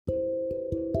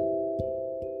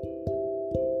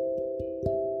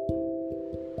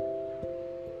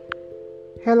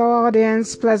Hello,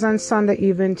 audience. Pleasant Sunday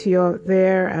evening to you out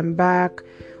there. I'm back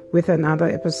with another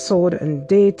episode on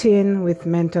dating with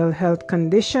mental health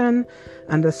condition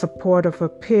and the support of a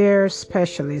peer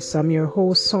specialist. I'm your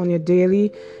host, Sonia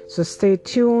Daly. So stay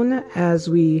tuned as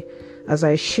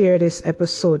I share this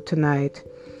episode tonight.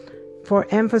 For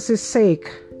emphasis sake,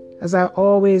 as I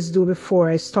always do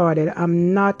before I started,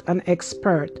 I'm not an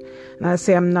expert. And I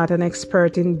say I'm not an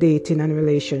expert in dating and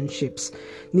relationships.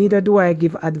 Neither do I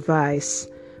give advice.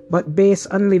 But based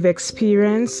on lived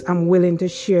experience, I'm willing to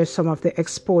share some of the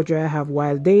exposure I have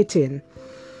while dating.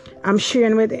 I'm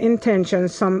sharing with the intention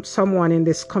someone in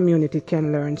this community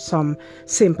can learn some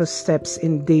simple steps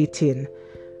in dating.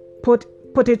 Put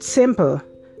it simple.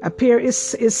 A peer is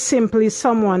simply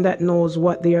someone that knows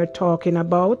what they are talking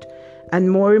about,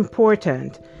 and more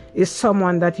important, is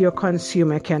someone that your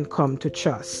consumer can come to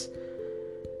trust.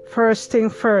 First thing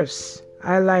first,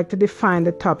 I like to define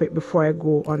the topic before I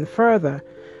go on further.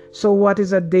 So what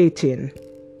is a dating?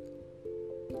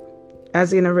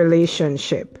 As in a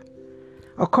relationship.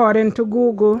 According to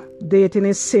Google, dating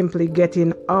is simply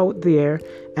getting out there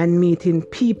and meeting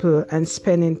people and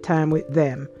spending time with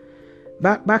them.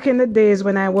 Back in the days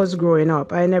when I was growing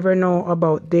up, I never know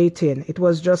about dating. It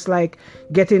was just like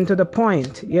getting to the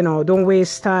point, don't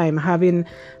waste time having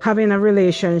a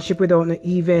relationship without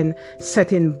even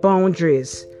setting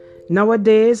boundaries.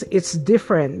 Nowadays, it's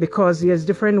different because there's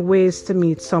different ways to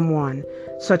meet someone,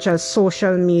 such as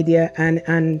social media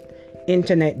and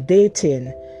internet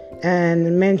dating.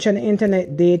 And mention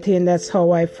internet dating, that's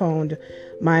how I found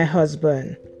my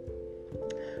husband.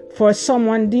 For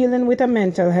someone dealing with a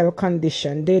mental health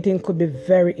condition, dating could be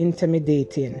very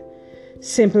intimidating.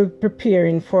 Simply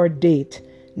preparing for a date,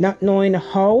 not knowing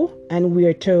how and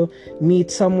where to meet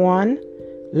someone,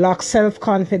 lack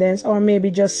self-confidence, or maybe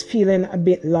just feeling a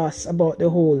bit lost about the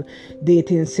whole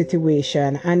dating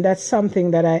situation. And that's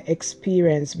something that I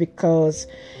experienced because,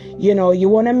 you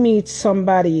want to meet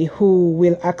somebody who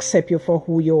will accept you for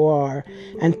who you are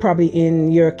and probably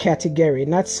in your category,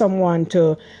 not someone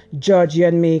to judge you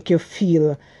and make you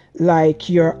feel like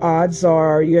your odds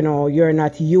or, you're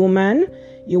not human.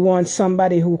 You want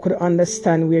somebody who could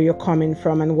understand where you're coming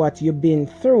from and what you've been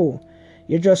through.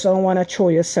 You just don't want to throw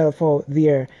yourself out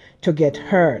there to get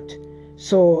hurt.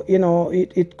 So,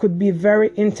 it could be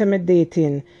very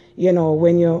intimidating,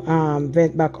 when you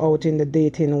went back out in the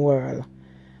dating world.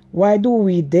 Why do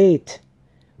we date?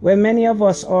 Well, many of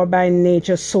us are by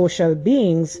nature social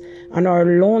beings and are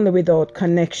lonely without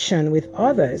connection with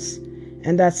others.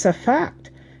 And that's a fact.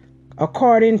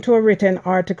 According to a written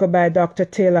article by Dr.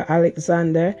 Taylor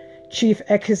Alexander, Chief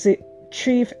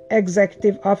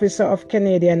Executive Officer of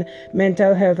Canadian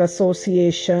Mental Health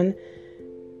Association,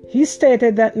 he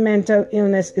stated that mental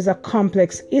illness is a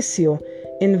complex issue,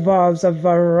 involves a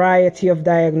variety of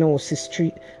diagnosis,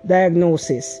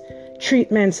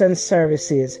 treatments and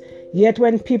services. Yet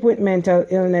when people with mental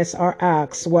illness are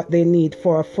asked what they need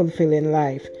for a fulfilling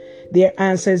life, their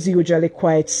answer is usually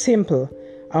quite simple: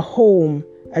 a home,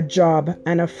 a job,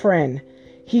 and a friend.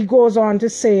 He goes on to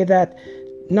say that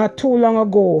not too long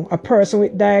ago, a person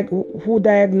who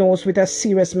diagnosed with a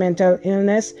serious mental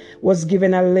illness was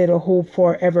given a little hope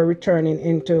for ever returning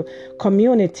into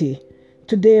community.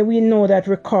 Today, we know that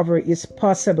recovery is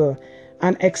possible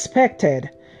and expected.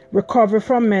 Recovery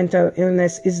from mental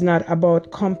illness is not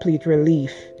about complete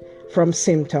relief from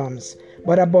symptoms,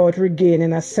 but about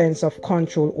regaining a sense of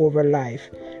control over life,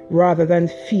 rather than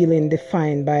feeling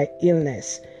defined by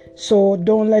illness. So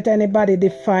don't let anybody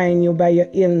define you by your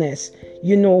illness.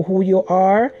 You know who you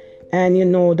are, and you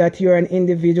know that you're an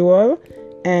individual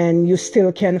and you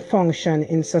still can function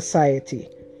in society.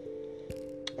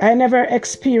 I never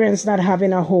experienced not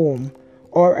having a home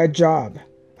or a job.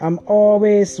 I'm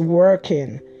always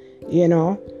working,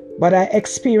 but I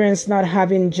experienced not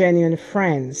having genuine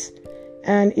friends.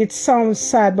 And it sounds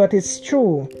sad, but it's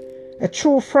true. A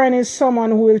true friend is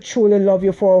someone who will truly love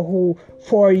you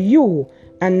for you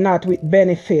and not with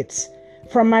benefits.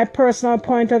 From my personal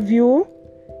point of view,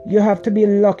 you have to be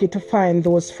lucky to find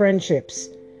those friendships.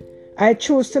 I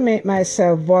choose to make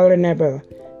myself vulnerable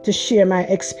to share my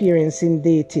experience in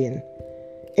dating.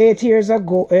 8 years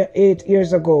ago,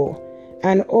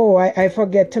 and I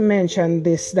forget to mention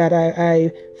this, that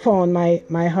I found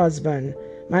my husband,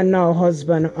 my now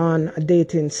husband, on a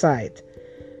dating site.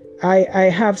 I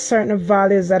have certain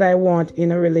values that I want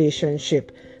in a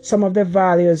relationship. Some of the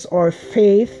values are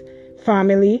faith,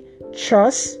 family,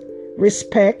 trust,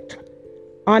 respect,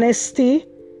 honesty,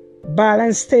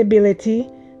 balance, stability.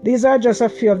 These are just a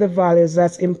few of the values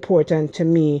that's important to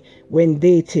me when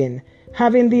dating.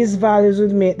 Having these values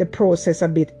would make the process a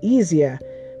bit easier.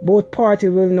 Both parties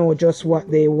will know just what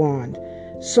they want.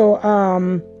 So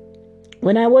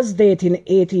when I was dating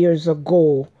 8 years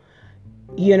ago,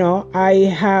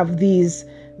 I have these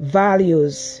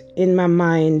values in my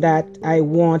mind that I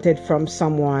wanted from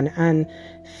someone, and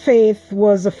faith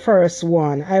was the first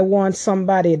one. I want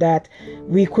somebody that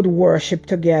we could worship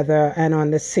together and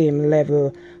on the same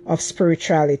level of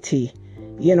spirituality.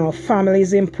 Family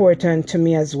is important to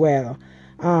me as well.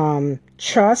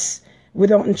 Trust.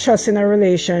 Without trust in a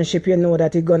relationship, you know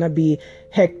that it's gonna be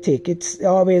hectic. It's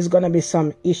always gonna be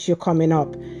some issue coming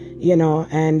up,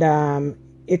 and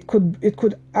it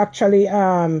could actually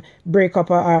break up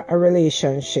a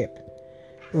relationship.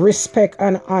 Respect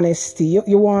and honesty.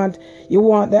 You want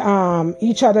the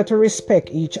each other to respect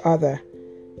each other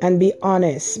and be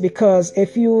honest, because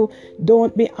if you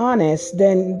don't be honest,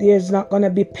 then there's not going to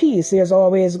be peace. There's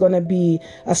always going to be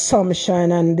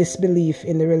assumption and disbelief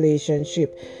in the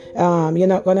relationship. You're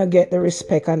not going to get the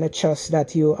respect and the trust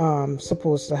that you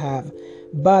supposed to have.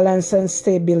 Balance and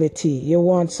stability. You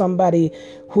want somebody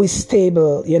who is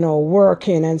stable,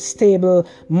 working and stable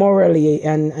morally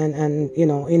and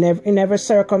in every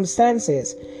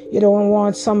circumstances. You don't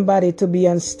want somebody to be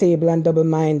unstable and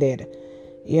double-minded.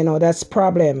 That's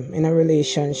problem in a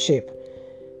relationship.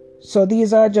 So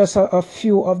these are just a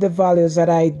few of the values that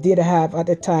I did have at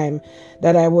the time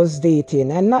that I was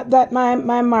dating. And not that my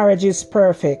marriage is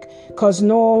perfect, because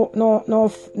no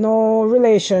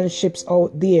relationships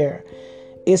out there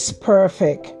is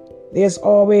perfect. There's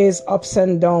always ups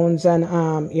and downs and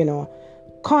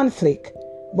conflict.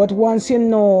 But once you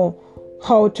know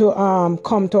how to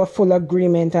come to a full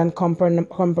agreement and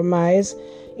compromise,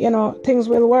 things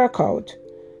will work out.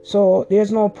 So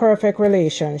there's no perfect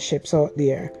relationships out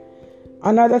there.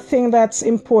 Another thing that's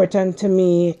important to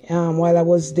me while I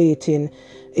was dating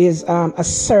is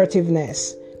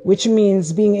assertiveness, which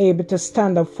means being able to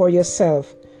stand up for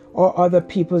yourself or other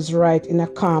people's right in a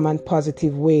calm and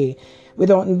positive way,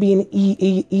 without being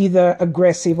either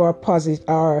aggressive or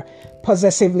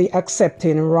possessively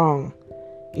accepting wrong.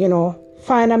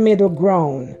 Find a middle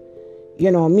ground.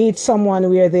 Meet someone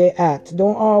where they're at.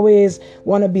 Don't always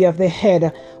want to be at the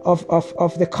head of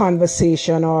the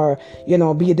conversation, or,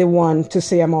 be the one to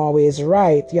say I'm always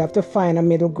right. You have to find a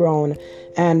middle ground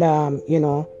and,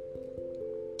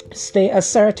 stay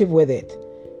assertive with it.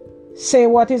 Say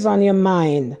what is on your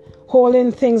mind.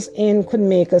 Holding things in could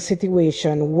make a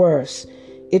situation worse.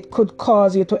 It could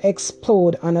cause you to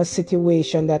explode on a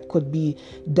situation that could be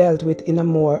dealt with in a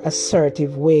more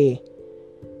assertive way.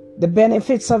 The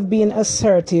benefits of being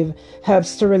assertive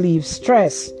helps to relieve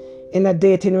stress in a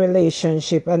dating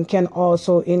relationship and can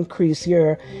also increase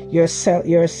your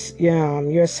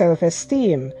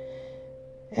self-esteem.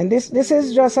 And this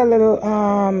is just a little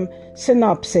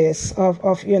synopsis of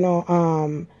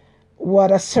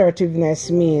what assertiveness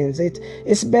means.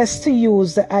 It's best to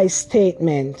use the I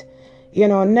statement.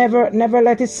 Never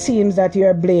let it seem that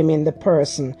you're blaming the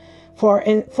person. For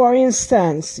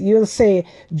instance, you'll say,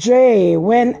 Jay,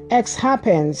 when X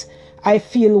happens, I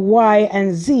feel Y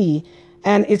and Z,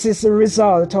 and it is the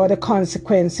result or the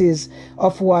consequences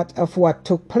of what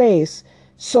took place.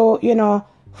 So,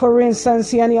 for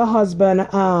instance, you and your husband,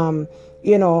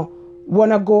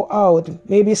 want to go out.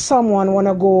 Maybe someone want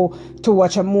to go to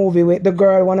watch a movie with the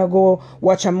girl, want to go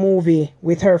watch a movie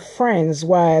with her friends,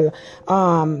 while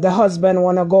the husband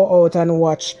want to go out and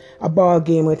watch a ball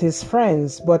game with his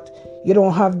friends. But you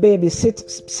don't have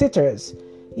babysitters.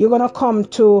 You're going to come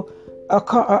to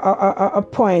a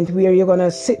point where you're going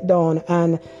to sit down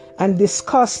and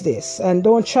discuss this, and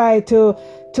don't try to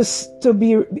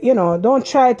be, don't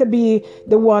try to be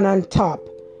the one on top.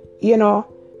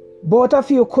 Both of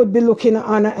you could be looking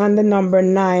on the number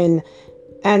 9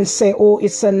 and say, oh,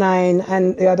 it's a 9,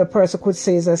 and the other person could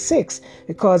say it's a 6,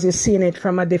 because you've seen it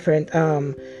from a different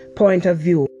point of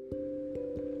view.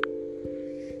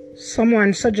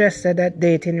 Someone suggested that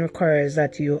dating requires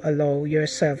that you allow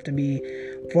yourself to be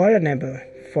vulnerable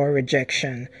for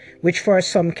rejection, which for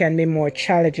some can be more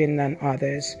challenging than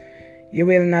others. You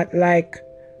will not like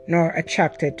nor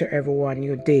attracted to everyone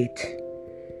you date.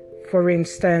 For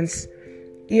instance,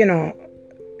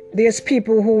 there's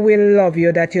people who will love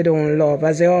you that you don't love.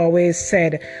 As I always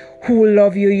said, who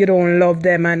love you, you don't love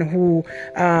them, and who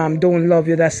don't love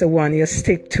you, that's the one you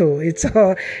stick to.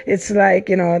 It's like,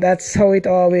 that's how it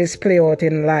always play out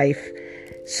in life.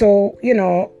 So,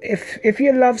 if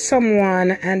you love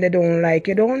someone and they don't like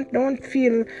you, don't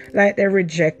feel like they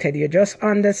rejected you. Just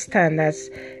understand that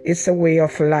it's a way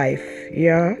of life.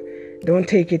 Yeah? Don't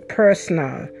take it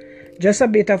personal. Just a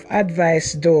bit of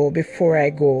advice though before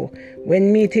I go.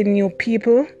 When meeting new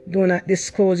people, do not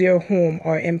disclose your home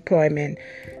or employment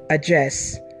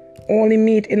address. Only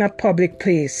meet in a public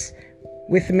place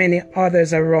with many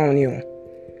others around you.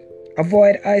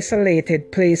 Avoid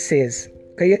isolated places,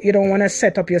 because you don't want to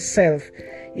set up yourself,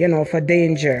 for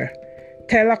danger.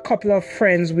 Tell a couple of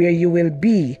friends where you will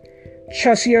be.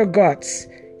 Trust your guts.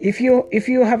 If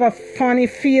you have a funny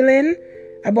feeling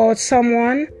about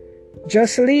someone,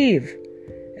 just leave.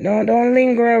 Don't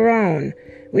linger around.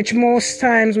 Which most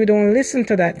times we don't listen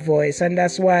to that voice, and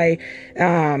that's why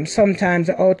sometimes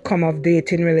the outcome of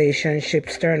dating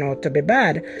relationships turn out to be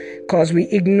bad, because we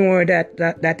ignore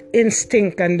that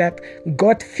instinct and that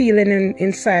gut feeling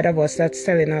inside of us that's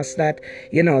telling us that,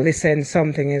 listen,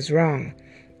 something is wrong.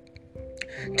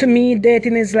 To me,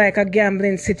 dating is like a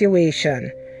gambling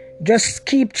situation. Just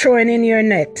keep throwing in your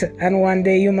net, and one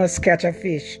day you must catch a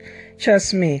fish.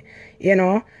 Trust me,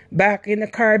 Back in the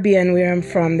Caribbean where I'm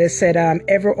from, they said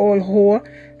every old hoe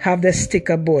have the stick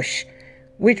of bush,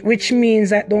 which means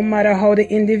that no matter how the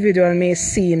individual may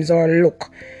seem or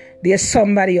look, there's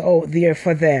somebody out there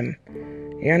for them.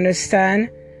 You understand?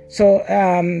 So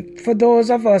for those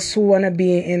of us who want to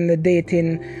be in the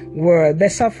dating world,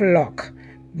 best of luck.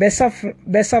 Best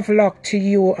of luck to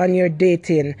you on your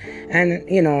dating,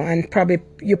 and probably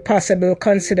you possibly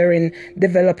considering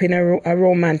developing a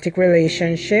romantic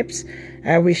relationships.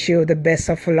 I wish you the best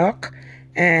of luck.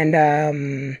 And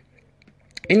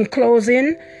in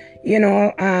closing,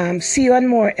 see you on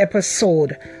more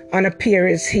episode on A Peer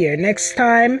Is Here. Next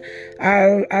time,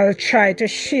 I'll try to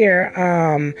share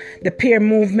the peer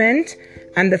movement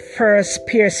and the first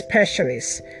peer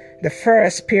specialist, the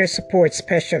first peer support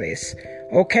specialist.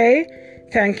 Okay?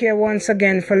 Thank you once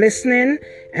again for listening,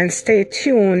 and stay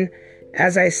tuned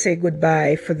as I say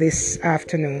goodbye for this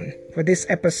afternoon, for this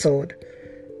episode.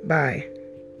 Bye.